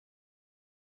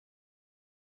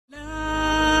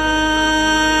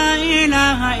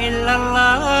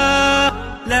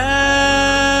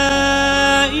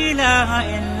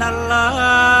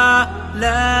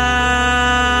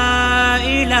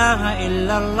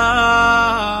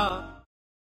আল্লাহ।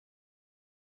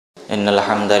 ইন্নাল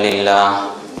হামদালিল্লাহ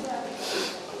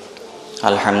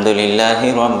আলহামদুলিল্লাহি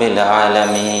রাব্বিল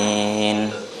আলামিন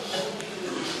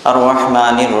আর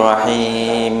রহমানির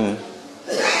রহিম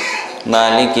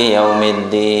মালিকি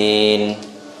ইয়াউমিদ্দিন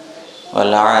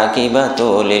ওয়াল আকিবাতু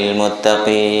লিল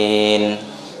মুত্তাকিন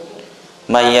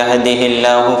মান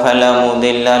ইয়াহদিহিল্লাহু ফালা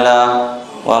মুদিল্লা লাহু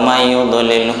ওয়া মান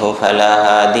ইউদ্লিলহু ফালা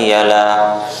হাদিয়া লাহু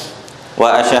ওয়া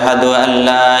আশহাদু আন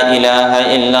লা ইলাহা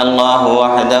ইল্লাল্লাহু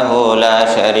ওয়াহদাহু লা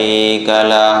শারীকা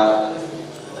লাহু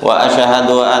ওয়া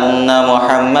আশহাদু আন্না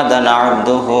মুহাম্মাদান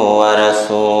আবদুহু ওয়া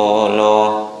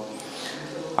রাসূলুহু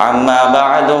আম্মা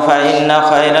বা'দু ফা ইন্না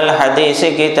খায়রাল হাদিসি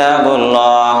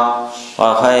কিতাবুল্লাহ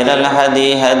ওয়া খায়রাল হাদি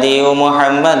হাদিয়ু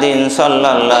মুহাম্মাদিন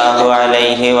সাল্লাল্লাহু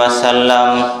আলাইহি ওয়াসাল্লাম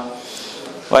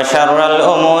ওয়া শাররাল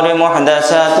উমুরি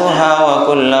মুহদাসাতুহা ওয়া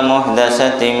কুল্lu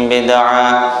মুহদাসাতিন বিদআহ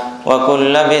ওয়া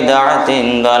কুল্lu বিদআতিন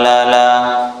দালালাহ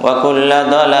ওয়া কুল্lu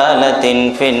দালালাতিন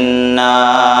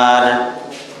ফিন্নার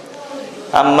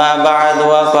আম্মা বা'দু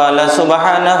ওয়া ক্বালা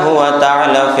সুবহানাহু ওয়া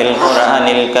তাআলা ফিল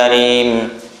কুরআনিল কারীম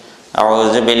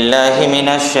আউযু বিল্লাহি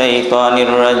মিনাশ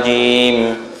শাইতানির রাজীম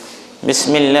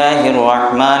বিসমিল্লাহির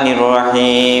রহমানির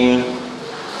রহিম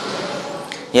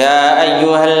ইয়া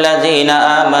আইয়ুহাল্লাযীনা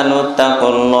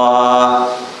আমানুত্তাকুল্লাহ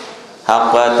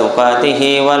হাক্কা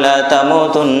তুকাতিহি ওয়া লা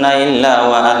তামুতুন্না ইল্লা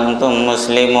ওয়া আনতুম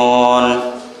মুসলিমুন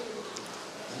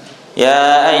ইয়া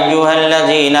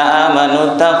আইয়ুহাল্লাযীনা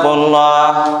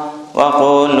আমানুত্তাকুল্লাহ ওয়া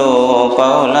কুলু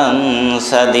কাওলান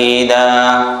সাদীদা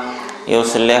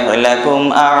يصلح لكم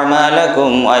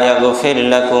أعمالكم ويغفر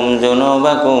لكم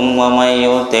ذنوبكم ومن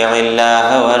يطع الله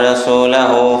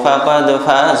ورسوله فقد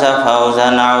فاز فوزا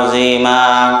عظيما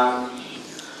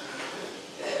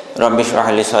رب اشرح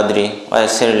لي صدري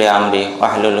ويسر لي أمري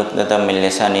واحلل عقدة من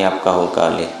لساني يفقهوا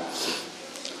قولي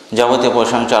যাবতীয়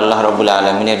প্রশংসা আল্লাহ রাব্বুল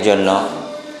আলামিনের জন্য,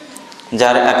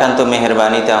 যার একান্ত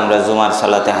মেহেরবানিতে আমরা জুমার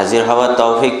সালাতে হাজির হওয়ার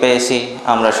তৌফিক পেয়েছি।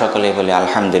 আমরা সকলেই বলি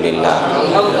আলহামদুলিল্লাহ।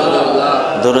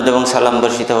 দরুদ এবং সালাম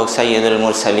বর্ষিত হোক সাইয়্যিদুল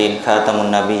মুরসালিন খাতামুন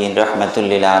নবিয়্যিন রাহমাতুল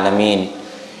লিল আলামিন,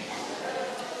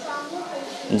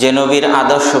 যে নবীর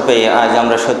আদর্শ পেয়ে আজ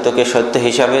আমরা সত্যকে সত্য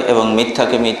হিসাবে এবং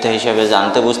মিথ্যাকে মিথ্যা হিসাবে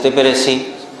জানতে বুঝতে পেরেছি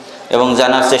এবং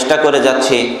জানার চেষ্টা করে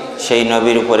যাচ্ছি। সেই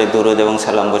নবীর উপরে দরুদ এবং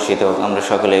সালাম বর্ষিত হোক। আমরা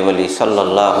সকলেই বলি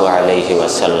সাল্লাল্লাহু আলাইহি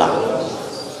ওয়াসাল্লাম।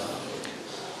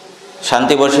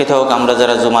 শান্তি বর্ষিত হোক আমরা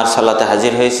যারা জুমার সালাতে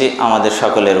হাজির হয়েছি আমাদের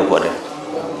সকলের উপরে।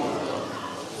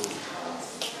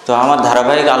 তো আমার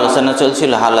ধারাবাহিক আলোচনা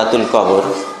চলছিল হালাতুল কবর,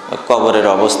 কবরের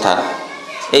অবস্থা।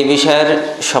 এই বিষয়ের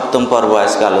সপ্তম পর্ব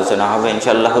আজকে আলোচনা হবে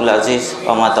ইনশাআল্লাহুল আজিজ।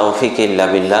 ওয়া মা তাওফীকি ইল্লা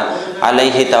বিল্লাহ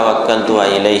আলাইহি তাওয়াক্কালতু ওয়া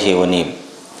ইলাইহি উনীব।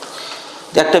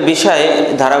 একটা বিষয়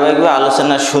ধারাবাহিকভাবে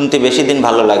আলোচনা শুনতে বেশি দিন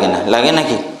ভালো লাগে না, লাগে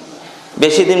নাকি?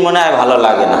 বেশি দিন মনে হয় ভালো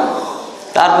লাগে না,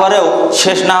 তারপরেও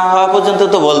শেষ না হওয়া পর্যন্ত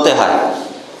তো বলতে হয়।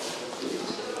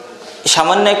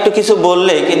 সামান্য একটু কিছু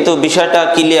বললে কিন্তু বিষয়টা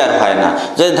ক্লিয়ার হয় না।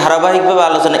 যদি ধারাবাহিকভাবে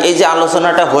আলোচনা, এই যে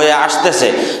আলোচনাটা হয়ে আসতেছে,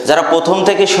 যারা প্রথম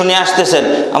থেকে শুনে আসতেছেন,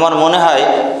 আমার মনে হয়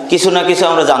কিছু না কিছু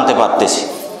আমরা জানতে পারতেছি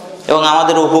এবং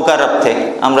আমাদের উপকারার্থে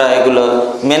আমরা এগুলো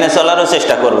মেনে চলারও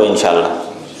চেষ্টা করবো ইনশাআল্লাহ।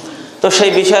 তো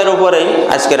সেই বিষয়ের উপরেই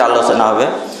আজকের আলোচনা হবে।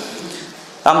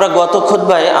 আমরা গত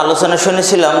খুতবায় আলোচনা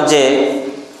শুনেছিলাম যে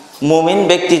মুমিন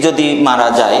ব্যক্তি যদি মারা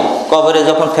যায়, কবরে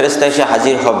যখন ফেরেশতা এসে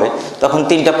হাজির হবে তখন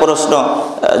তিনটা প্রশ্ন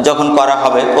যখন করা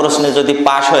হবে, প্রশ্নে যদি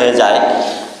পাশ হয়ে যায়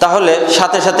তাহলে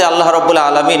সাথে সাথে আল্লাহ রাব্বুল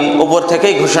আলামিন উপর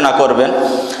থেকেই ঘোষণা করবেন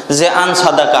যে আন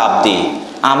সাদাকা আবদি,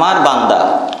 আমার বান্দা,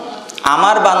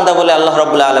 আমার বান্দা বলে আল্লাহ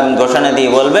রাব্বুল আলামিন ঘোষণা দিয়ে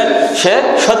বলবেন সে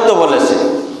সত্য বলেছে।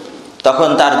 তখন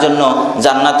তার জন্য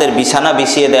জান্নাতের বিছানা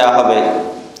বিছিয়ে দেওয়া হবে,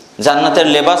 জান্নাতের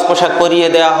লেবাস পোশাক পরিয়ে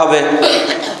দেওয়া হবে,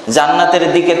 জান্নাতের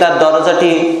দিকে তার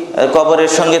দরজাটি,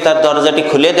 কবরের সঙ্গে তার দরজাটি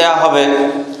খুলে দেওয়া হবে।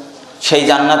 সেই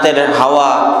জান্নাতের হাওয়া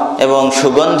এবং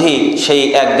সুগন্ধি সেই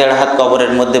 1-1.5 হাত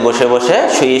কবরের মধ্যে বসে বসে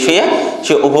শুয়ে শুয়ে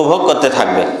সে উপভোগ করতে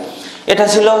থাকবে। এটা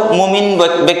ছিল মুমিন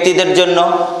ব্যক্তিদের জন্য,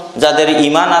 যাদের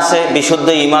ঈমান আছে, বিশুদ্ধ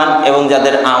ঈমান, এবং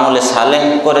যাদের আমলে সালেহ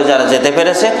করে যারা যেতে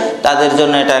পেরেছে তাদের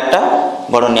জন্য এটা একটা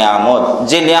বড় নিয়ামত।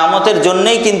 যে নিয়ামতের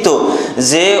জন্যই কিন্তু,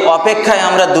 যে অপেক্ষায়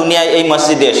আমরা দুনিয়ায় এই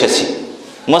মসজিদে এসেছি,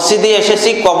 মসজিদে এসেছি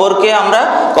কবরকে, আমরা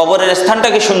কবরের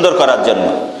স্থানটাকে সুন্দর করার জন্য,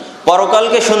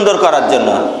 পরকালকে সুন্দর করার জন্য,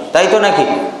 তাই তো নাকি?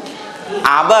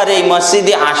 আবার এই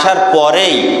মসজিদে আসার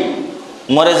পরেই,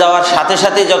 মরে যাওয়ার সাথে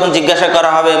সাথে যখন জিজ্ঞাসা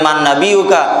করা হবে মান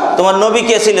নাবিউকা, তোমার নবী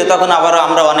কে ছিল, তখন আবার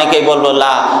আমরা অনেকেই বলবো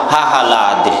লা হা হা লা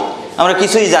আদ্রি, আমরা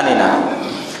কিছুই জানি না।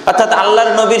 অর্থাৎ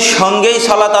আল্লাহর নবীর সঙ্গেই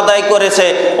সালাত আদায় করেছে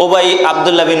ওবাই,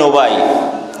 আব্দুল্লাহ বিন ওবাই।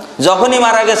 যখনই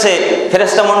মারা গেছে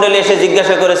ফেরেশতা মণ্ডলী এসে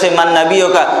জিজ্ঞাসা করেছে মান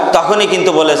নাবিউকা, তখনই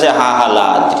কিন্তু বলেছে হা হা লা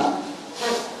আদ্রি।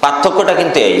 পার্থক্যটা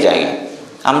কিন্তু এই জায়গায়।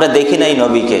 আমরা দেখি নাই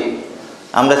নবীকে,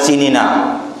 আমরা চিনি না,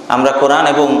 আমরা কোরআন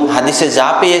এবং হাদিসে যা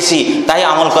পেয়েছি তাই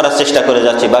আমল করার চেষ্টা করে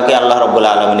যাচ্ছি, বাকি আল্লাহ রাব্বুল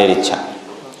আলামিনের ইচ্ছা।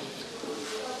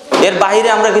 এর বাইরে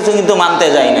আমরা কিছু কিন্তু মানতে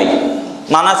যাই নাই,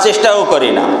 মানার চেষ্টাও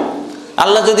করি না।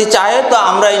 আল্লাহ যদি চায় তো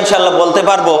আমরা ইনশাল্লাহ বলতে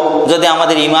পারবো, যদি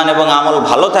আমাদের ঈমান এবং আমল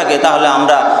ভালো থাকে তাহলে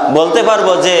আমরা বলতে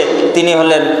পারবো যে তিনি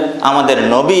হলেন আমাদের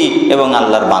নবী এবং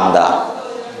আল্লাহর বান্দা।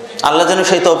 আল্লাহ যেন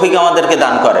সেই তৌফিক আমাদেরকে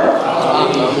দান করেন।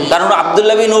 কারণ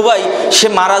আব্দুল্লাহ বিন উবাই সে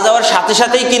মারা যাওয়ার সাথে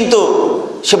সাথেই কিন্তু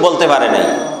সে বলতে পারে নাই,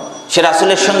 সে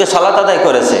রাসূলের সঙ্গে সালাত আদায়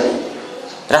করেছে,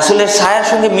 রাসূলের ছায়ার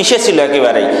সঙ্গে মিশেছিল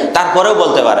একেবারেই, তারপরেও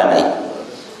বলতে পারে নাই।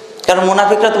 কারণ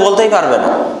মুনাফিকরা তো বলতেই পারবে না।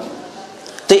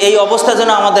 তো এই অবস্থা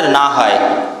যেন আমাদের না হয়,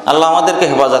 আল্লাহ আমাদেরকে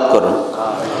হেফাজত করুন।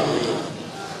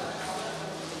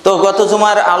 তো গত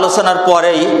জুমার আলোচনার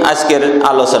পরেই আজকের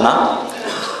আলোচনা,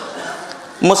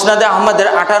 মুসনাদে আহমদের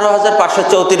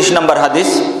 18,534 নম্বর হাদিস।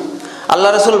 আল্লাহ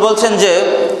রাসূল বলছেন যে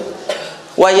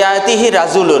ওয়ায়াতিহি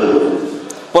রাজুলুন,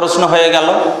 প্রশ্ন হয়ে গেল,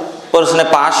 প্রশ্নে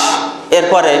পাশ।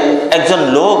 এরপরে একজন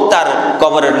লোক তার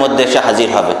কবরের মধ্যে এসে হাজির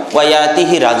হবে।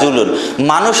 ওয়ায়াতিহি রাজুলুন,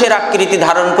 মানুষের আকৃতি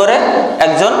ধারণ করে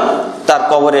একজন তার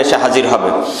কবরে এসে হাজির হবে।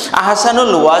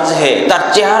 আহসানুল ওয়াজহে, তার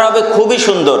চেহারা হবে খুবই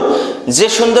সুন্দর, যে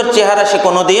সুন্দর চেহারা সে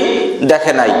কোনোদিন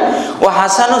দেখে নাই। ও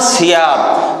হাসানুল সিয়াব,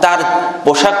 তার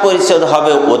পোশাক পরিচ্ছদ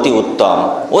হবে অতি উত্তম,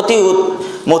 অতি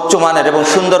উচ্চমানের এবং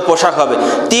সুন্দর পোশাক হবে।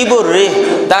 তিবুর রিহ,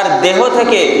 তার দেহ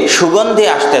থেকে সুগন্ধি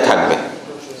আসতে থাকবে।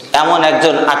 এমন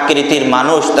একজন আকৃতির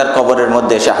মানুষ তার কবরের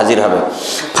মধ্যে এসে হাজির হবে।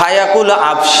 ফায়াকুল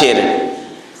আবশির,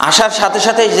 আসার সাথে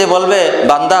সাথে যে বলবে,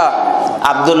 বান্দা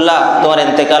আব্দুল্লাহ, তোমার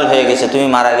ইন্তেকাল হয়ে গেছে, তুমি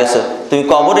মারা গেছো, তুমি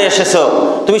কবরে এসেছো,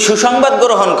 তুমি সুসংবাদ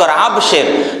গ্রহণ করো। আবশির,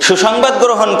 সুসংবাদ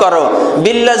গ্রহণ করো।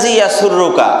 বিল্লাজি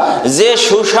ইয়াসুররুকা, যে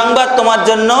সুসংবাদ তোমার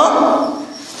জন্য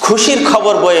খুশির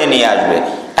খবর বয়ে নিয়ে আসবে,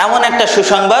 এমন একটা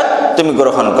সুসংবাদ তুমি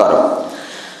গ্রহণ করো।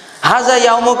 হাজা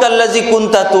ইয়াউমুকাল্লাযী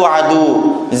কুনতা তুআদু,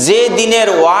 যে দিনের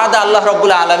ওয়াদা আল্লাহ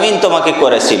রাব্বুল আলামিন তোমাকে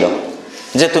করেছিল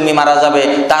যে তুমি মারা যাবে,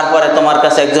 তারপরে তোমার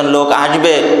কাছে একজন লোক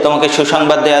আসবে তোমাকে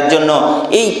সুসংবাদ দেওয়ার জন্য,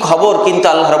 এই খবর কিন্তু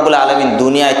আল্লাহ রাব্বুল আলামিন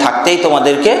দুনিয়ায় থাকতেই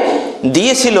তোমাদেরকে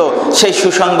দিয়েছিল। সেই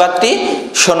সুসংবাদটি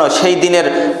শোনো, সেই দিনের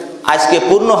আজকে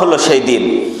পূর্ণ হলো সেই দিন।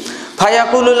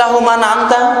 ফায়াকুলু লাহু মান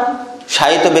আনতা,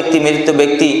 শায়িত ব্যক্তি, মৃত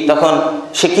ব্যক্তি, তখন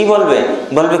সে কি বলবে?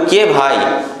 বলবে, কে ভাই?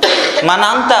 মান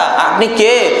আনতা, আপনি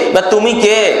কে বা তুমি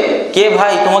কে? কে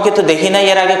ভাই? তোমাকে তো দেখি নাই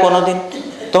এর আগে কোনোদিন,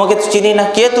 তোমাকে তো চিনি না,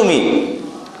 কে তুমি?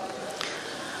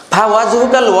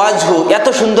 ওয়াজহুকাল ওয়াজহু, এত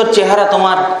সুন্দর চেহারা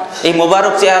তোমার, এই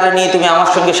মোবারক চেহারা নিয়ে তুমি আমার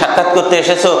সঙ্গে সাক্ষাৎ করতে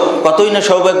এসেছো, কতই না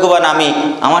সৌভাগ্যবান আমি,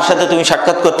 আমার সাথে তুমি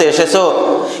সাক্ষাৎ করতে এসেছো।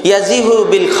 ইয়াজিহু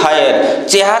বিল খায়ের,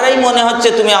 চেহারাই মনে হচ্ছে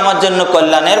তুমি আমার জন্য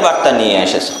কল্যাণের বার্তা নিয়ে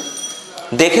এসেছো,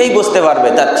 দেখেই বুঝতে পারবে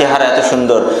তার চেহারা এত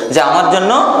সুন্দর যে আমার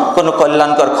জন্য কোনো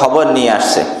কল্যাণকর খবর নিয়ে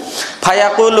আসছে।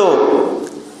 ফায়াকুলু,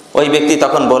 ওই ব্যক্তি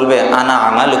তখন বলবে, আনা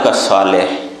আমালুকা সালেহ,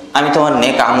 আমি তোমার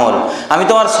নেক আমল, আমি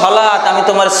তোমার সালাত, আমি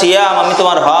তোমার সিয়াম, আমি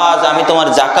তোমার হজ, আমি তোমার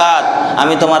জাকাত,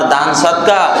 আমি তোমার দান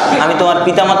সাদকা, আমি তোমার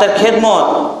পিতামাতার খেদমত,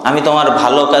 আমি তোমার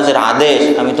ভালো কাজের আদেশ,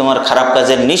 আমি তোমার খারাপ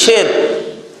কাজের নিষেধ,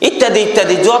 ইত্যাদি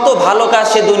ইত্যাদি। যত ভালো কাজ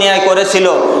সে দুনিয়ায় করেছিল,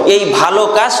 এই ভালো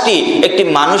কাজটি একটি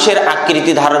মানুষের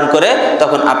আকৃতি ধারণ করে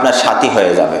তখন আপনার সাথী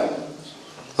হয়ে যাবে।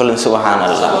 বলুন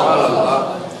সুবহানাল্লাহ।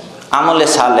 আমলে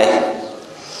সালেহ,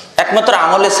 একমাত্র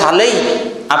আমলে সালেই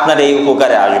আপনার এই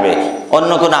উপকারে আসবে,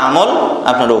 অন্য কোনো আমল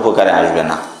আপনার উপকারে আসবে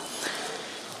না।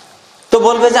 তো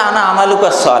বলবে যে আনা আমালুকা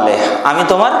সালেহ, আমি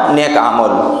তোমার নেক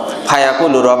আমল।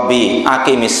 ফায়াকুলু রব্বি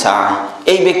আকিমিস সাআহ,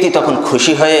 এই ব্যক্তি তখন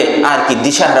খুশি হয়ে আর কি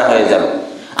দিশাহারা হয়ে যাবে,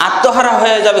 আত্মহারা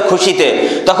হয়ে যাবে খুশিতে।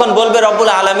 তখন বলবে,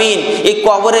 রব্বুল আলামিন, এই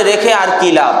কবরে রেখে আর কি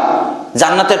লাভ?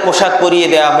 জান্নাতের পোশাক পরিয়ে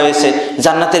দেওয়া হয়েছে,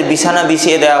 জান্নাতের বিছানা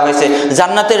বিছিয়ে দেওয়া হয়েছে,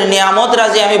 জান্নাতের নিয়ামত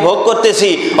রাজি আমি ভোগ করতেছি,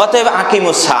 অতএব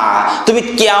আকিমুস সাআহ, তুমি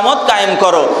কিয়ামত কায়েম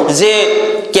করো, যে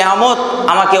কিয়ামত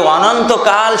আমাকে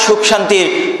অনন্তকাল সুখ শান্তির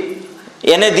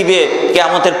এনে দিবে,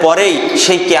 কিয়ামতের পরেই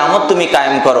সেই কিয়ামত তুমি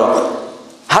কায়েম করো।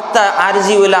 হাত্তা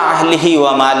আরজি ওয়ালা আহলিহি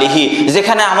ওয়া মালিহি,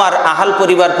 যেখানে আমার আহাল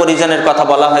পরিবার পরিজনের কথা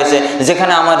বলা হয়েছে,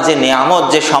 যেখানে আমার যে নিয়ামত,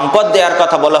 যে সম্পদ দেওয়ার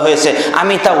কথা বলা হয়েছে,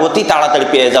 আমি তা অতি তাড়াতাড়ি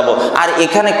পেয়ে যাব। আর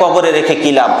এখানে কবরে রেখে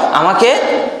কি লাভ? আমাকে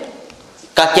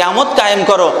কিয়ামত কায়েম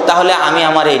করো, তাহলে আমি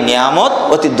আমার এই নিয়ামত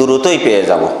অতি দ্রুতই পেয়ে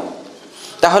যাব।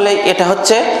 তাহলে এটা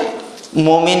হচ্ছে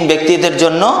মুমিন ব্যক্তিদের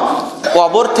জন্য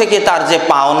কবর থেকে তার যে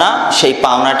পাওনা, সেই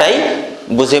পাওনাটাই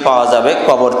বুঝে পাওয়া যাবে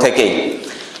কবর থেকেই।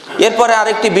 এরপরে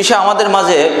আরেকটি বিষয় আমাদের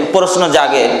মাঝে প্রশ্ন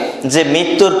জাগে যে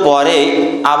মৃত্যুর পরে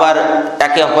আবার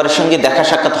একে অপরের সঙ্গে দেখা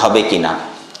সাক্ষাৎ হবে কিনা,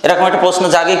 এরকম একটা প্রশ্ন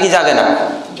জাগে কি জাগে না?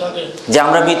 যে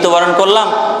আমরা মৃত্যুবরণ করলাম,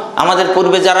 আমাদের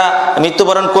পূর্বে যারা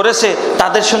মৃত্যুবরণ করেছে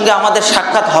তাদের সঙ্গে আমাদের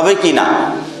সাক্ষাৎ হবে কিনা।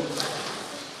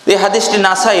 এই হাদিসটি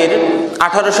নাসাইর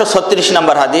 1836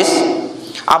 নম্বর হাদিস।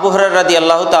 আবু হুরায়রা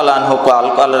রাদিয়াল্লাহু তাআলা আনহু قال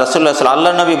قال রাসূলুল্লাহ সাল্লাল্লাহু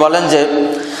আল্লাহ নবী বলেন যে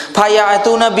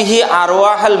ফায়াতুনা বিহি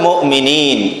আরওয়াহাল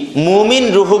মুমিনিন, মুমিন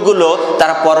রূহগুলো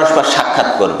তারা পরস্পর সাক্ষাৎ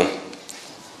করবে।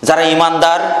 যারা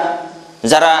ঈমানদার,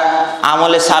 যারা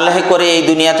আমলে সালেহ করে এই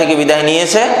দুনিয়া থেকে বিদায়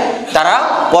নিয়েছে, তারা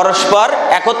পরস্পর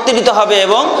একত্রিত হবে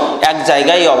এবং এক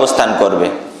জায়গায় অবস্থান করবে।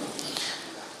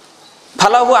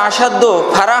 ফালাহু আসাদ্দু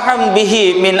ফারাহাম বিহি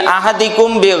মিন আহাদিকুম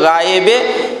বিগায়েবে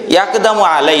ইয়াকদামু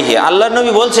আলাইহি। আল্লাহ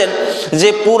নবী বলছেন যে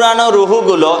পুরানো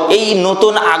রুহুগুলো এই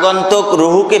নতুন আগন্তুক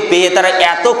রুহুকে পেয়ে তারা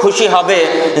এত খুশি হবে,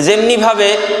 যেমনি ভাবে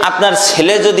আপনার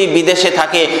ছেলে যদি বিদেশে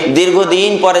থাকে,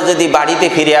 দীর্ঘদিন পরে যদি বাড়িতে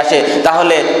ফিরে আসে,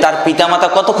 তাহলে তার পিতামাতা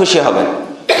কত খুশি হবে,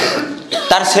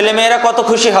 তার ছেলেমেয়েরা কত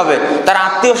খুশি হবে, তার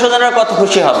আত্মীয় স্বজনরা কত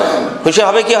খুশি হবে। খুশি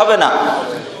হবে কি হবে না?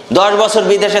 10 বছর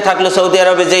বিদেশে থাকলো সৌদি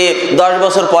আরবে, যে 10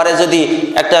 বছর পরে যদি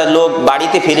একটা লোক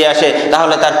বাড়িতে ফিরে আসে,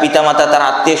 তাহলে তার পিতামাতা, তার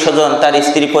আত্মীয় স্বজন, তার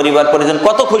স্ত্রী, পরিবার পরিজন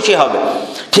কত খুশি হবে।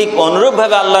 ঠিক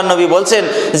অনুরূপভাবে আল্লাহ নবী বলছেন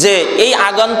যে এই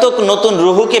আগন্তুক নতুন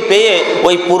রুহুকে পেয়ে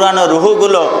ওই পুরানো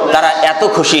রুহুগুলো তারা এত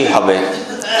খুশি হবে।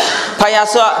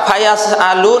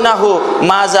 ফায়াসআলুনাহু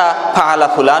মাজা ফাআলা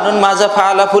ফুলানুন মাজা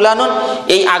ফাআলা ফুলানুন,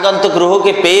 এই আগন্তুক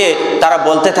রুহুকে পেয়ে তারা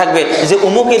বলতে থাকবে যে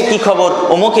অমুকের কি খবর,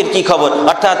 অমুকের কি খবর।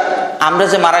 অর্থাৎ আমরা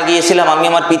যে মারা গিয়েছিলাম, আমি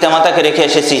আমার পিতামাতাকে রেখে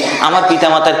এসেছি, আমার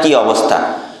পিতামাতার কি অবস্থা।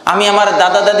 আমি আমার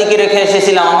দাদা দাদিকে রেখে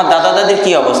এসেছিলাম, আমার দাদা দাদির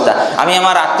কি অবস্থা। আমি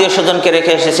আমার আত্মীয় স্বজনকে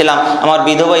রেখে এসেছিলাম, আমার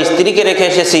বিধবা স্ত্রীকে রেখে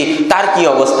এসেছি, তার কি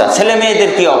অবস্থা। ছেলে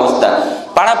মেয়েদের কি অবস্থা,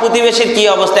 পাড়া প্রতিবেশীর কি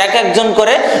অবস্থা। এক একজন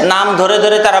করে নাম ধরে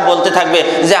ধরে তারা বলতে থাকবে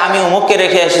যে আমি অমুককে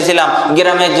রেখে এসেছিলাম,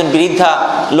 গ্রামে একজন বৃদ্ধ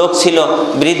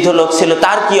লোক ছিল,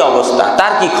 তার কি অবস্থা,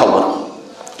 তার কি খবর।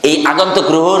 এই আগন্তুক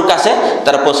রুহুর কাছে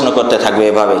তারা প্রশ্ন করতে থাকবে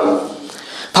এভাবে।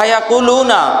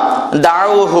 ফায়াকুলুনা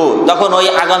দাউহু, তখন ওই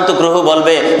আগন্তুক রূহ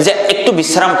বলবে যে একটু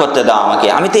বিশ্রাম করতে দাও আমাকে,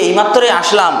 আমি তো এইমাত্রই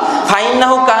আসলাম।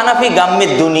 ফাইন্নাহু কানা ফি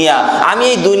গাম্মিদ দুনিয়া, আমি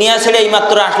এই দুনিয়া ছেড়ে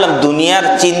এইমাত্র আসলাম, দুনিয়ার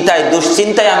চিন্তায়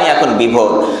দুশ্চিন্তায় আমি এখন বিভোর,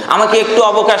 আমাকে একটু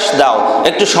অবকাশ দাও,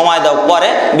 একটু সময় দাও, পরে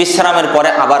বিশ্রামের পরে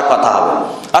আবার কথা হবে।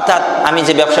 অর্থাৎ আমি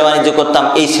যে ব্যবসা বাণিজ্য করতাম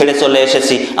এই ছেড়ে চলে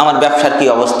এসেছি, আমার ব্যবসার কি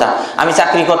অবস্থা। আমি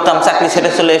চাকরি করতাম, চাকরি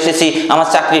ছেড়ে চলে এসেছি, আমার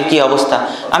চাকরির কি অবস্থা।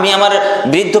 আমি আমার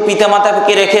বৃদ্ধ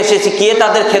পিতামাতাকে রেখে এসেছি, কে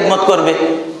তাদের খেদমত করবে।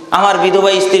 আমার বিধবা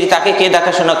স্ত্রী, তাকে কে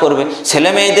দেখাশোনা করবে। ছেলে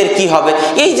মেয়েদের কি হবে।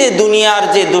 এই যে দুনিয়ার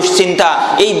যে দুশ্চিন্তা,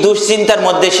 এই দুশ্চিন্তার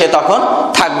মধ্যে সে তখন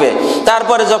থাকবে।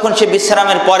 তারপরে যখন সে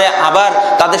বিশ্রামের পরে আবার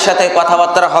তাদের সাথে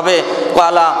কথাবার্তা হবে,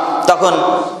 কালা, তখন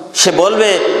সে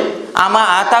বলবে আমা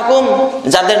আতাকুম,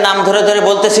 যাদের নাম ধরে ধরে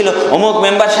বলতেছিল অমুক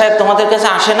মেম্বার সাহেব তোমাদের কাছে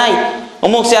আসে নাই,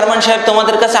 অমুক চেয়ারম্যান সাহেব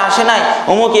তোমাদের কাছে আসে নাই,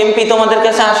 অমুক এমপি তোমাদের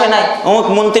কাছে আসে নাই, অমুক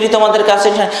মন্ত্রী তোমাদের কাছে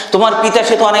আসে নাই, তোমার পিতা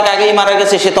সে তো অনেক আগেই মারা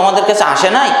গেছে, সে তোমাদের কাছে আসে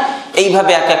নাই।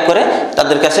 এইভাবে এক এক করে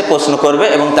তাদের কাছে প্রশ্ন করবে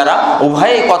এবং তারা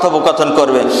উভয়েই কথোপকথন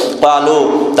করবে। পালু,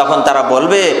 তখন তারা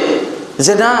বলবে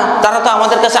যে না, তারা তো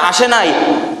আমাদের কাছে আসে নাই।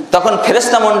 তখন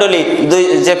ফেরেশতা মণ্ডলী,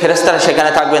 যে ফেরেশতারা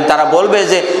সেখানে থাকবেন, তারা বলবে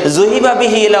যে জুহিবা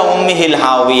বিহি ইলা উম্মিহিল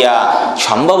হাবিয়া,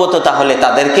 সম্ভবত তাহলে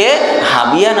তাদেরকে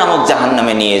হাবিয়া নামক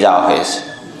জাহান্নামে নিয়ে যাওয়া হয়েছে।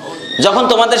 যখন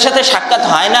তোমাদের সাথে সাক্ষাৎ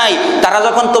হয় নাই, তারা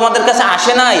যখন তোমাদের কাছে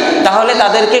আসে নাই, তাহলে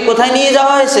তাদেরকে কোথায় নিয়ে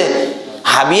যাওয়া হয়েছে?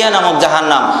 হাবিয়া নামক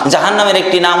জাহান্নাম। জাহান্নামের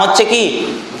একটি নাম হচ্ছে কি?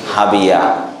 হাবিয়া।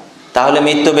 তাহলে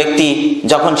মৃত্যু ব্যক্তি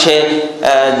যখন সে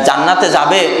জান্নাতে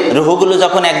যাবে, রুহগুলো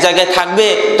যখন এক জায়গায় থাকবে,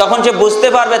 তখন সে বুঝতে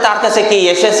পারবে তার কাছে কি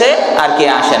এসেছে আর কে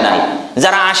আসে নাই।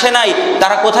 যারা আসে নাই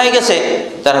তারা কোথায় গেছে?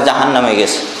 তারা জাহান্নামে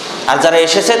গেছে। আর যারা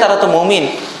এসেছে তারা তো মুমিন,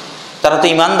 তারা তো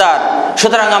ইমানদার।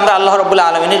 সুতরাং আমরা আল্লাহ রাব্বুল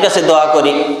আলামিনের কাছে দোয়া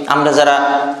করি, আমরা যারা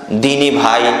দ্বীনী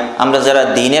ভাই, আমরা যারা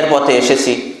দ্বীনের পথে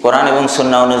এসেছি, কোরআন এবং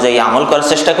সুন্নাহ অনুযায়ী আমল করার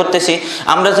চেষ্টা করতেছি,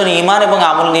 আমরা যেন ঈমান এবং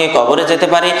আমল নিয়ে কবরে যেতে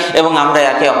পারি এবং আমরা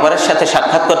একে অপরের সাথে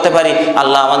সাক্ষাৎ করতে পারি।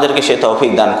 আল্লাহ আমাদেরকে সে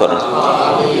তৌফিক দান করুন।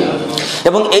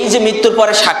 এবং এই যে মৃত্যুর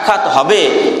পরে সাক্ষাৎ হবে,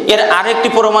 এর আরেকটি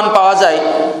প্রমাণ পাওয়া যায়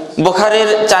বুখারীর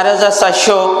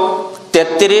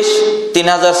 4433,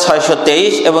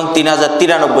 3623 এবং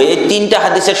 3093, এই তিনটা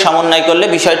হাদিসের সমন্বয় করলে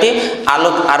বিষয়টি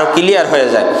আরো ক্লিয়ার হয়ে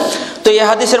যায়। তো এই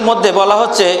হাদিসের মধ্যে বলা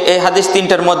হচ্ছে, এই হাদিস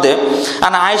তিনটার মধ্যে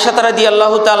আন আয়েশা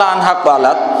রাদিয়াল্লাহু তাআলা আনহা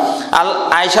ক্বালাত,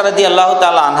 আয়েশা রাদিয়াল্লাহু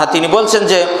তাআলা আনহা তিনি বলছেন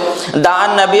যে দান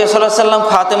নবী সাল্লাল্লাহু আলাইহি ওয়াসাল্লাম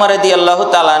ফাতেমা রাদিয়াল্লাহু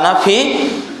তাআলা আনহা ফি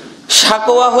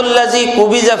শাকওয়াহুল্লাযী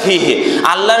কুবিজা ফিহি,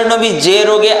 আল্লাহর নবী যে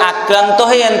রোগে আক্রান্ত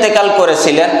হয়ে ইন্তেকাল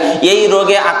করেছিলেন, এই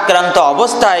রোগে আক্রান্ত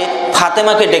অবস্থায়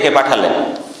ফাতেমাকে ডেকে পাঠালেন।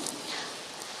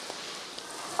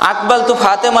 আকবালতু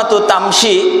ফাতেমাতু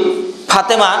তামশি,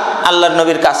 ফাতেমা আল্লাহর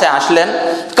নবীর কাছে আসলেন।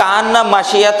 কান্না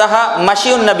মাশিয়াতাহা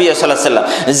মাশিউন নবী সাল্লাল্লাহু আলাইহি ওয়াসাল্লাম,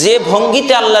 যে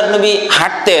ভঙ্গিতে আল্লাহর নবী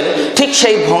হাঁটতেন ঠিক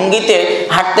সেই ভঙ্গিতে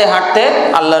হাঁটতে হাঁটতে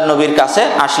আল্লাহর নবীর কাছে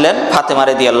আসলেন ফাতেমা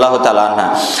রাদিয়াল্লাহু তাআলা আনহা।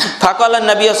 ফাকালা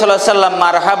নবী সাল্লাল্লাহু আলাইহি ওয়াসাল্লাম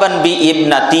মারহাবান বি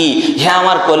ইবনাতি, হে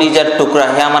আমার কলিজার টুকরা,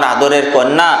 হে আমার আদরের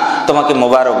কন্যা, তোমাকে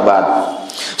মোবারকবাদ।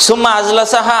 সুম্মা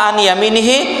আজলাসাহা আন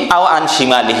ইয়ামিনিহি আও আন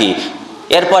শিমালিহি,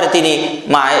 এরপরে তিনি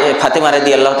মা ফাতেমা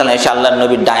রাদিয়াল্লাহু তাআলা এসে আল্লাহর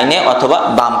নবীর ডাইনে অথবা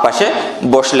বাম পাশে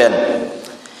বসলেন।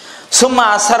 সুম্মা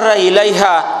আসাররা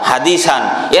ইলাইহা হাদিসান,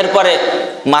 এরপরে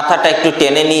মাথাটা একটু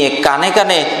টেনে নিয়ে কানে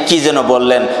কানে কি যেন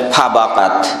বললেন।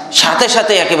 ফাবাকাত, সাথে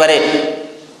সাথে একেবারে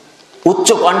উচ্চ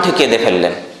কণ্ঠে কেঁদে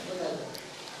ফেললেন।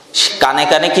 কানে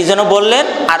কানে কি যেন বললেন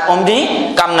আর অমনি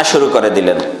কান্না শুরু করে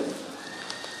দিলেন।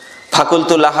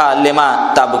 ফাকুলতু লাহা লিমা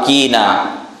তাবকিনা,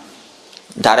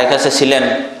 ধারে কাছে ছিলেন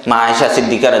মা আয়েশা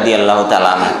সিদ্দিকা রাদিয়াল্লাহু তাআলা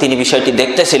আনহা, তিনি বিষয়টি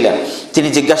দেখতেছিলেন। তিনি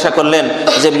জিজ্ঞাসা করলেন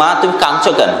যে মা তুমি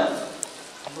কাঁদছো কেন?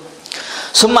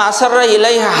 সুম্মা আসাররা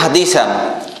ইলাইহা হাদিসান,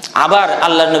 আবার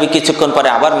আল্লাহর নবী কিছুক্ষণ পরে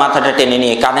আবার মাথাটা টেনে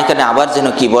নিয়ে কানে কানে আবার যেন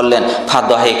কি বললেন।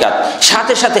 ফাদাহিকাত,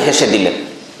 সাথে সাথে হেসে দিলেন।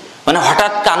 মানে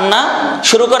হঠাৎ কান্না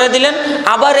শুরু করে দিলেন,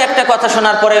 আবার একটা কথা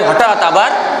শোনার পরে হঠাৎ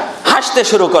আবার হাসতে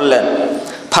শুরু করলেন।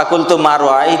 ফাকুলতু মা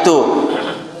রাআইতু,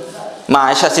 মা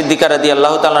আয়েশা সিদ্দিকা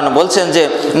রাদিয়াল্লাহু তাআলা বলছেন যে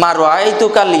মা রাআইতু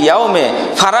কাল ইয়াউমে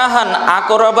ফারাহান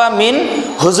আকরাবা মিন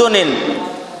হুজুনিন,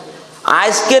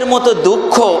 আজকের মতো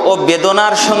দুঃখ ও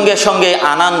বেদনার সঙ্গে সঙ্গে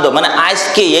আনন্দ, মানে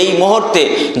আজকে এই মুহূর্তে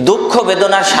দুঃখ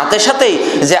বেদনার সাথে সাথেই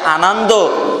যে আনন্দ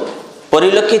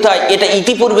পরিলক্ষিত হয়, এটা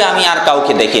ইতিপূর্বে আমি আর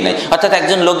কাউকে দেখি নাই। অর্থাৎ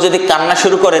একজন লোক যদি কান্না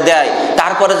শুরু করে দেয়,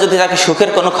 তারপরে যদি তাকে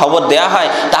সুখের কোনো খবর দেয়া হয়,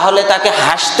 তাহলে তাকে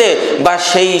হাসতে বা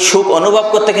সেই সুখ অনুভব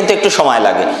করতে কিন্তু একটু সময়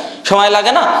লাগে। সময়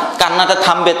লাগে না? কান্নাটা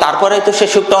থামবে, তারপরে তো সে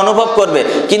সুখটা অনুভব করবে।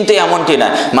 কিন্তু এমনটি না।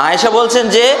 মা আয়েশা বলছেন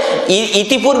যে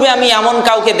ইতিপূর্বে আমি এমন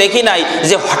কাউকে দেখি নাই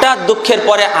যে হঠাৎ দুঃখের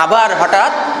পরে আবার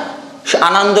হঠাৎ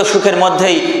আনন্দ সুখের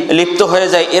মধ্যেই লিপ্ত হয়ে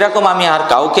যায়, এরকম আমি আর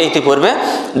কাউকে ইতিপূর্বে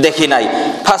দেখি নাই।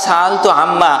 ফাসালতু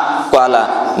আম্মা ক্বালা,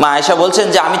 মা আয়েশা বলছেন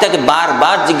যে আমি তাকে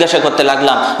বারবার জিজ্ঞাসা করতে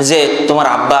লাগলাম যে তোমার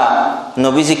আব্বা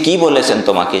নবীজি কি বলেছেন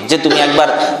তোমাকে, যে তুমি একবার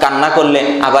কান্না করলে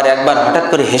আবার একবার হঠাৎ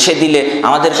করে হেসে দিলে,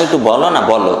 আমাদেরকে একটু বলো না,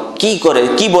 বলো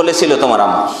কি বলেছিল তোমার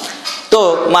আম্মা। তো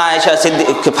মা আয়েশা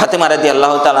ফাতেমা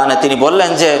রাদিয়াল্লাহু তাআলা আনহা তিনি বললেন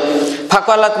যে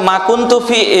ফাকালাত মা কুনতু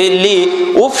ফি লি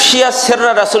উফশিয়া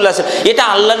সিররা রাসূলুল্লাহ, এটা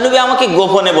আল্লাহর নবী আমাকে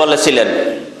গোপনে বলেছিলেন,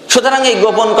 সুতরাং এই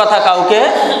গোপন কথা কাউকে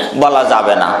বলা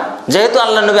যাবে না। যেহেতু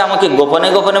আল্লাহর নবী আমাকে গোপনে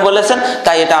গোপনে বলেছেন,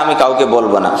 তাই এটা আমি কাউকে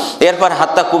বলবো না। এরপর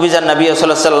হাত্তা কুবিজান নবী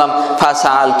সাল্লাল্লাহু আলাইহি ওয়াসাল্লাম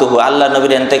ফাসালতুহু, আল্লাহর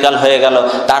নবীর ইন্তেকাল হয়ে গেল,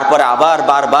 তারপরে আবার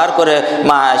বারবার করে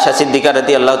মা আয়েশা সিদ্দিকা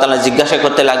রাদিয়াল্লাহু তাআলা জিজ্ঞাসা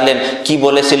করতে লাগলেন কি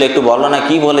বলেছিল একটু বলো না,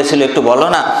 কি বলেছিল একটু বলো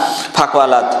না।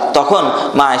 ফাকওয়ালাত, তখন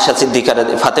মা আয়েশা সিদ্দিকা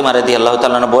ফাতেমা রাদিয়াল্লাহু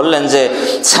তাআলা বললেন যে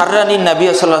সাররানি নবী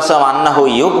সাল্লাল্লাহু আলাইহি ওয়াসাল্লাম আন্নাহু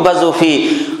ইউকবাজু ফি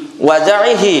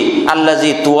ওয়াজাইহি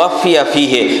আল্লাযী তুওয়াফিয়া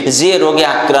ফিহি, যে রোগে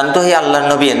আক্রান্ত হয়ে আল্লাহর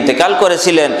নবী ইন্তেকাল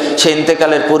করেছিলেন, সেই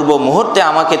ইন্তেকালের পূর্ব মুহূর্তে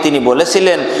আমাকে তিনি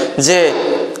বলেছিলেন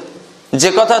যে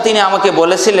কথা তিনি আমাকে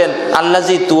বলেছিলেন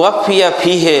আল্লাযী তুওয়াফিয়া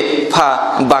ফিহি ফা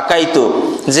বাকাইতু,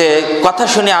 যে কথা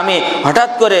শুনে আমি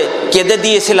হঠাৎ করে কেঁদে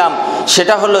দিয়েছিলাম,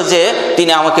 সেটা হলো যে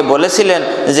তিনি আমাকে বলেছিলেন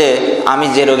যে আমি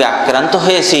যে রোগে আক্রান্ত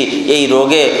হয়েছি, এই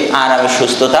রোগে আর আমি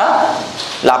সুস্থতা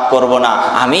লাভ করব না,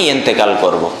 আমি ইন্তেকাল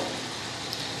করব।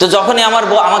 তো যখনই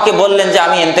আমাকে বললেন যে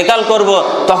আমি ইন্তেকাল করব,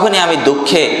 তখনই আমি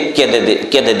দুঃখে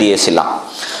কেঁদে দিয়েছিলাম।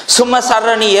 সুম্মা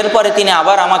সাররানি, এরপরে তিনি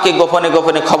আবার আমাকে গোপনে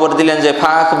গোপনে খবর দিলেন যে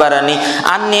ফাআখবারানি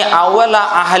আন্নি আওয়ালা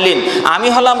আহলিন, আমি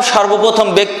হলাম সর্বপ্রথম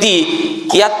ব্যক্তি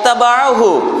ইয়াত্তাবাহু,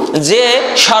 যে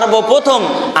সর্বপ্রথম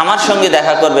আমার সঙ্গে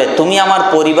দেখা করবে। তুমি আমার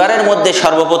পরিবারের মধ্যে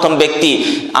সর্বপ্রথম ব্যক্তি,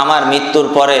 আমার মৃত্যুর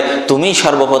পরে তুমি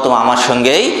সর্বপ্রথম আমার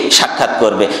সঙ্গেই সাক্ষাৎ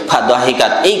করবে।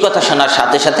 ফাদাহিকাত, এই কথা শোনার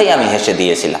সাথে সাথেই আমি হেসে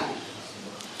দিয়েছিলাম।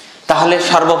 তাহলে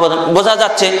সর্বপ্রথম বোঝা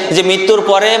যাচ্ছে যে মৃত্যুর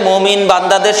পরে মুমিন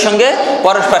বান্দাদের সঙ্গে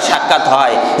পরস্পর সাক্ষাৎ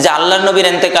হয়, যে আল্লাহর নবীর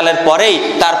ইন্তেকালের পরেই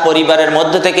তার পরিবারের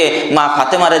মধ্য থেকে মা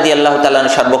ফাতেমা রাদিয়াল্লাহু তাআলা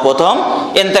সর্বপ্রথম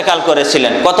ইন্তেকাল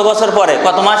করেছিলেন। কত বছর পরে,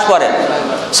 কত মাস পরে?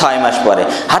 6 মাস পরে।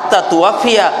 হাত্তা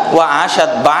তুওয়াফিয়া ওয়া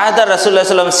আশাত বা'দা রাসূলুল্লাহ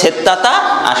সাল্লাল্লাহু আলাইহি ওয়াসাল্লাম সিত্তাতা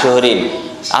আশহুরিন,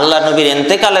 আল্লাহ নবীর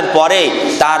ইন্তেকালের পরে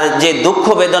তার যে দুঃখ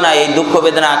বেদনা, এই দুঃখ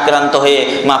বেদনা আক্রান্ত হয়ে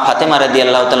মা ফাতেমা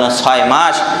রাদিয়াল্লাহু তাআলা 6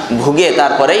 মাস ভুগে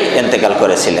তারপরেই ইন্তেকাল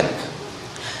করেছিলেন।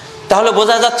 তাহলে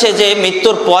বোঝা যাচ্ছে যে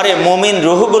মৃত্যুর পরে মুমিন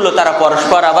রূহগুলো তারা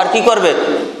পরস্পর আবার কি করবে?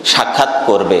 সাক্ষাৎ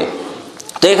করবে।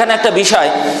 তো এখানে একটা বিষয়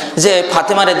যে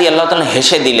ফাতেমা রাদিয়াল্লাহু তাআলা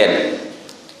হেসে দিলেন,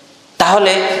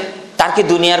 তাহলে তার কি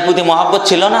দুনিয়ার প্রতি মহব্বত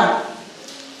ছিল না?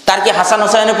 তার কি হাসান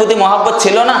হোসেনের প্রতি মহব্বত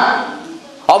ছিল না?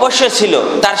 অবশ্যই ছিল।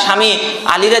 তার স্বামী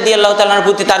আলী রাদিয়াল্লাহু তাআলার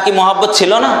প্রতি তার কি মহব্বত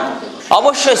ছিল না?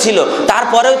 অবশ্যই ছিল।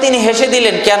 তারপরেও তিনি হেসে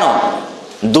দিলেন কেন?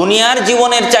 দুনিয়ার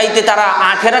জীবনের চাইতে তারা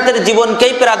আখিরাতের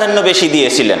জীবনকেই প্রাধান্য বেশি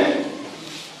দিয়েছিলেন।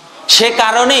 সে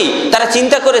কারণেই তারা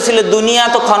চিন্তা করেছিল দুনিয়া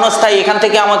তো ক্ষণস্থায়ী, এখান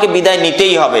থেকে আমাকে বিদায়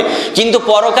নিতেই হবে, কিন্তু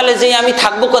পরকালে যে আমি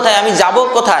থাকবো কোথায়, আমি যাব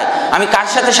কোথায়, আমি কার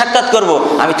সাথে সাক্ষাৎ করব?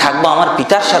 আমি থাকবো আমার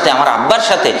পিতার সাথে, আমার আব্বার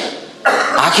সাথে,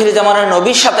 আখিরে জামানার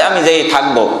নবীর সাথে আমি যেই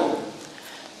থাকবো,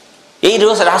 এই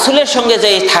রাসূলের সঙ্গে যে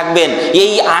থাকবেন,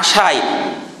 এই আশায়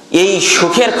এই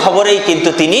সুখের খবরেই কিন্তু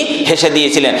তিনি হেসে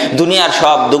দিয়েছিলেন। দুনিয়ার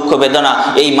সব দুঃখ বেদনা,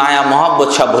 এই মায়া মহব্বত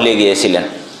সব ভুলে গিয়েছিলেন।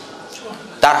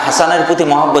 তার হাসানের প্রতি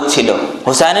মহব্বত ছিল,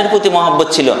 হুসাইনের প্রতি মহব্বত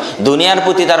ছিল, দুনিয়ার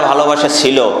প্রতি তার ভালোবাসা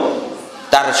ছিল,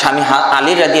 তার স্বামী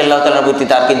আলী রাদিয়াল্লাহু তাআলার প্রতি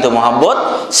তার কিন্তু মহব্বত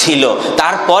ছিল।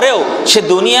 তারপরেও সে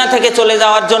দুনিয়া থেকে চলে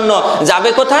যাওয়ার জন্য যাবে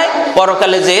কোথায়?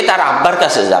 পরকালে যেয়ে তার আব্বার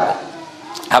কাছে যাবে,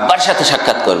 আব্বার সাথে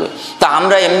সাক্ষাৎ করবে। তা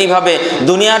আমরা এমনিভাবে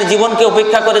দুনিয়ার জীবনকে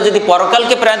উপেক্ষা করে যদি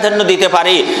পরকালকে প্রাধান্য দিতে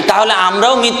পারি, তাহলে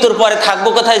আমরাও মৃত্যুর পরে থাকবো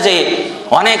কোথায়? যে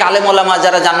অনেক আলেম ওলামা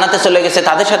যারা জান্নাতে চলে গেছে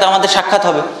তাদের সাথে আমাদের সাক্ষাৎ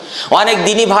হবে। অনেক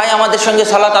দিনী ভাই আমাদের সঙ্গে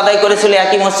সালাত আদায় করেছিল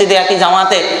একই মসজিদে একই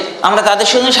জামাতে, আমরা তাদের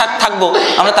সঙ্গে থাকবো,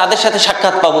 আমরা তাদের সাথে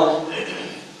সাক্ষাৎ পাবো।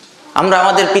 আমরা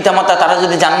আমাদের পিতামাতা তারা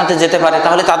যদি জান্নাতে যেতে পারে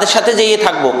তাহলে তাদের সাথে যেয়ে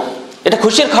থাকবো, এটা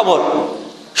খুশির খবর।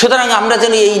 সুতরাং আমরা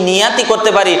যেন এই নিয়াতি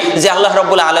করতে পারি যে আল্লাহ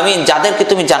রাব্বুল আলামিন যাদেরকে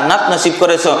তুমি জান্নাত নসিব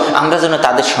করেছো, আমরা যেন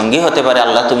তাদের সঙ্গী হতে পারি।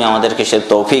 আল্লাহ তুমি আমাদেরকে সে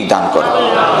তৌফিক দান করো।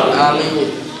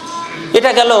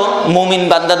 এটা গেল মুমিন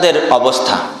বান্দাদের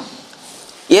অবস্থা।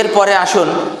 এরপরে আসুন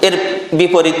এর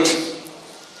বিপরীত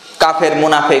কাফের,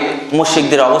 মুনাফিক,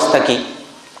 মুশরিকদের অবস্থা কি?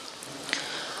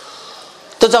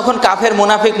 তো যখন কাফের,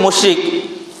 মুনাফিক, মুশরিক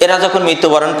এরা যখন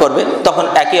মৃত্যুবরণ করবে তখন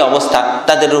একই অবস্থা,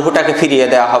 তাদের রূহটাকে ফিরিয়ে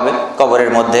দেওয়া হবে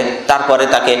কবরের মধ্যে, তারপরে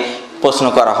তাকে প্রশ্ন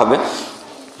করা হবে।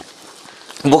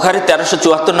 বুখারীর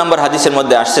 1374 নম্বর হাদিসের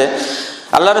মধ্যে আসছে,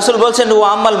 আল্লাহ রাসূল বলছেন ও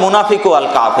আম্মাল মুনাফিক ওয়াল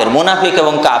কাফের, মুনাফিক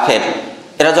এবং কাফের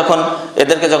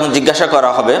এদেরকে যখন জিজ্ঞাসা করা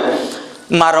হবে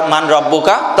মান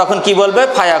রব্বুকা, তখন কি বলবে?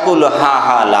 ফায়াকুল হা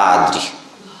হা লা আদ্রি,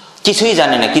 কিছুই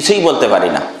জানি না, কিছুই বলতে পারি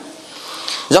না।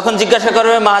 যখন জিজ্ঞাসা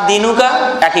করবে মা দিনুকা,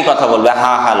 একই কথা বলবে,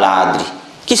 হা হা লা আদ্রি,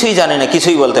 কিছুই জানি না,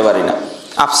 কিছুই বলতে পারি না।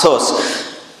 আফসোস।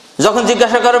 যখন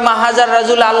জিজ্ঞাসা করে মাহাজার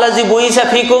রাজুল আল্লাজি বুইসা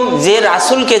ফিকুম, যে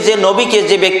রাসূলকে, যে নবীকে,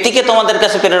 যে ব্যক্তিকে তোমাদের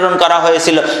কাছে প্রেরণ করা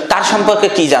হয়েছিল তার সম্পর্কে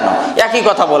কি জানো? একই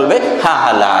কথা বলবে, হা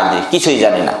হা লা আদ্রি, কিছুই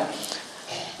জানি না।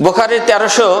 বুখারীর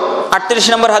 1338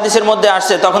 নম্বর হাদিসের মধ্যে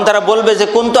আসছে, তখন তারা বলবে যে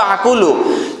কুনতু আকুলু,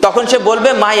 তখন সে বলবে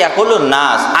মা ইয়াকুলুন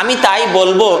নাস, আমি তাই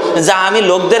বলবো যা আমি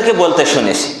লোকদেরকে বলতে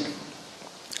শুনেছি।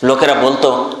 লোকেরা বলতো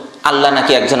আল্লাহ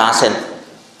নাকি একজন আছেন,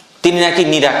 তিনি নাকি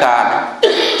নিরাকার,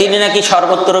 তিনি নাকি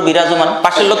সর্বত্র বিরাজমান।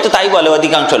 পাশের লোক তো তাই বলে,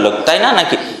 অধিকাংশ লোক, তাই না?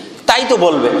 নাকি তাই তো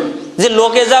বলবে যে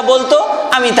লোকে যা বলতো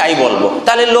আমি তাই বলবো।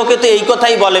 তাহলে লোকে তো এই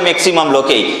কথাই বলে, ম্যাক্সিমাম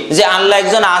লোকেই, যে আল্লাহ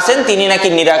একজন আছেন, তিনি নাকি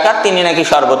নিরাকার, তিনি নাকি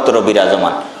সর্বত্র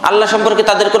বিরাজমান। আল্লাহ সম্পর্কে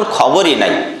তাদের কোনো খবরই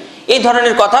নাই, এই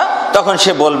ধরনের কথা তখন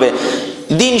সে বলবে।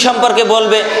 দিন সম্পর্কে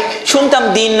বলবে, শুনতাম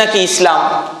দিন নাকি ইসলাম,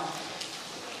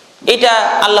 এটা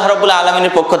আল্লাহ রাব্বুল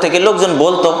আলামিনের পক্ষ থেকে লোকজন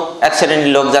বলতো, এক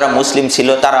শ্রেণীর লোক যারা মুসলিম ছিল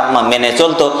তারা মেনে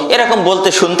চলতো, এরকম বলতে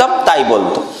শুনতাম, তাই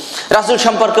বলতো। রাসূল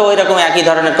সম্পর্কে ওই রকম একই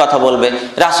ধরনের কথা বলবে,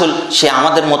 রাসূল সে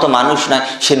আমাদের মতো মানুষ নয়,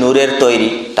 সে নূরের তৈরি,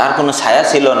 তার কোনো ছায়া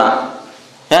ছিল না।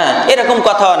 হ্যাঁ, এরকম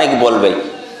কথা অনেক বলবে।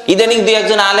 ইদানিং দুই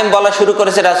একজন আলেম বলা শুরু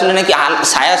করেছে রাসূলের নাকি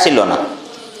ছায়া ছিল না,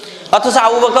 অথচ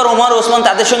আবু বকর, ওমর, ওসমান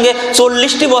তাদের সঙ্গে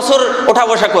 40টি বছর ওঠা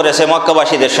বসা করেছে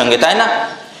মক্কাবাসীদের সঙ্গে, তাই না?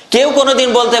 কেউ কোনোদিন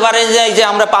বলতে পারে যে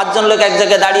আমরা 5 জন লোক এক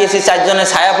জায়গায় দাঁড়িয়েছি, 4 জনের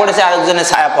ছায়া পড়েছে, আরেকজনের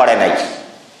ছায়া পড়ে নাই,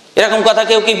 এরকম কথা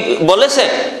কেউ কি বলেছে?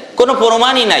 কোনো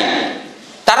প্রমাণই নাই।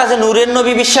 তারা যে নূরের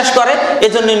নবী বিশ্বাস করে,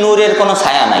 এজন্য নূরের কোনো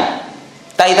ছায়া নাই,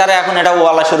 তাই তারা এখন এটা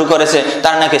বলা শুরু করেছে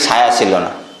তার নাকি ছায়া ছিল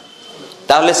না।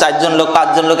 তাহলে 4 জন লোক, 5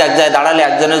 জন লোক এক জায়গায় দাঁড়ালে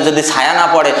একজনের যদি ছায়া না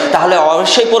পড়ে, তাহলে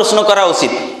অবশ্যই প্রশ্ন করা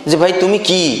উচিত যে ভাই তুমি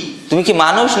কি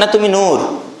মানুষ না তুমি নূর?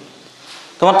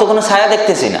 তোমার তো কোনো ছায়া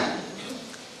দেখতেছি না।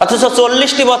 অথচ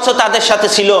 40টি বছর তাদের সাথে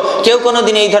ছিল, কেউ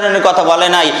কোনোদিন এই ধরনের কথা বলে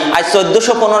নাই। আজ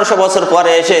 1400-1500 বছর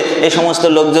পরে এসে এই সমস্ত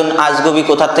লোকজন আজগবি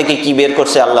কোথা থেকে কি বের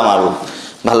করছে আল্লাহ মারুফ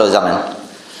ভালো জানেন।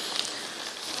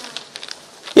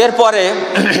 এরপরে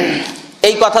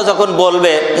এই কথা যখন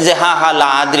বলবে যে হা হা লা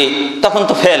আদ্রি, তখন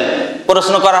তো ফেল,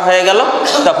 প্রশ্ন করা হয়ে গেল,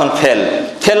 তখন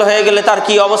ফেল হয়ে গেলে তার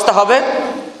কি অবস্থা হবে?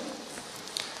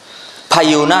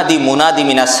 ফায়ুনাদি মুনাদি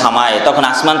মিনাস সামায়ে, তখন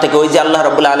আসমান থেকে ওই যে আল্লাহ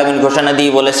রাব্বুল আলামিন ঘোষণা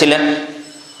দিয়ে বলেছিলেন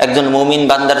একজন মুমিন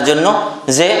বান্দার জন্য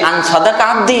যে আন সাদাকা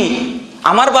আবদি,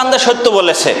 আমার বান্দা সত্য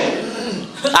বলেছে।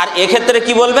 আর এক্ষেত্রে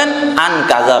কি বলবেন? আন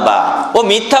কাযাবা, ও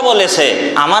মিথ্যা বলেছে।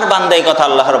 আমার বান্দা এই কথা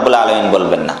আল্লাহ রাব্বুল আলামিন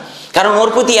বলবেন না, কারণ ওর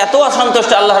প্রতি এত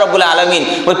অসন্তুষ্ট আল্লাহ রাব্বুল আলামিন,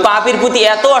 ওই পাপীর প্রতি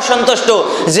এত অসন্তুষ্ট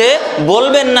যে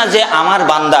বলবেন না যে আমার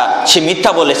বান্দা সে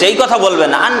মিথ্যা বলেছে, এই কথা বলবেন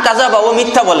না। আন কাযাবা, ও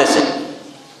মিথ্যা বলেছে।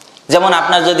 যেমন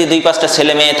আপনার যদি 2-5টা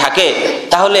ছেলে মেয়ে থাকে,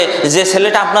 তাহলে যে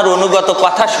ছেলেটা আপনার অনুগত,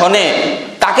 কথা শোনে,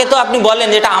 তাকে তো আপনি বলেন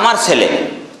যে এটা আমার ছেলে।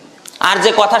 আর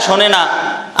যে কথা শোনে না,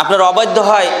 আপনার অবাধ্য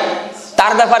হয়,